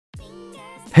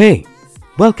Hey,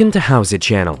 welcome to How's It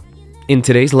channel. In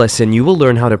today's lesson, you will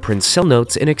learn how to print cell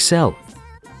notes in Excel.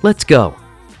 Let's go.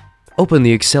 Open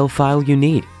the Excel file you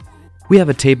need. We have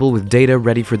a table with data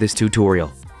ready for this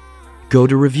tutorial. Go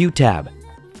to Review tab.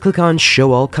 Click on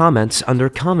Show All Comments under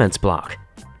Comments block.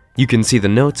 You can see the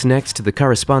notes next to the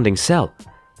corresponding cell.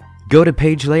 Go to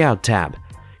Page Layout tab.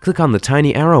 Click on the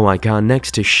tiny arrow icon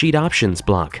next to Sheet Options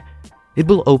block. It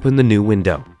will open the new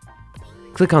window.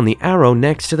 Click on the arrow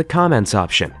next to the Comments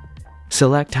option.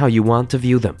 Select how you want to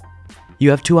view them. You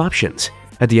have two options,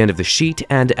 at the end of the sheet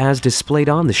and as displayed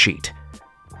on the sheet.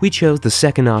 We chose the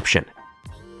second option.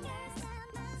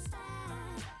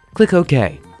 Click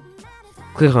OK.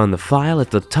 Click on the file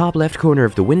at the top left corner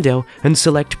of the window and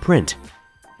select Print.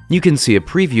 You can see a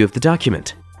preview of the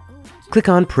document. Click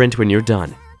on Print when you're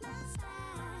done.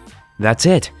 That's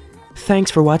it.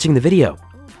 Thanks for watching the video.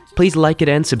 Please like it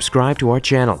and subscribe to our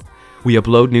channel. We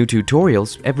upload new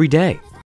tutorials every day.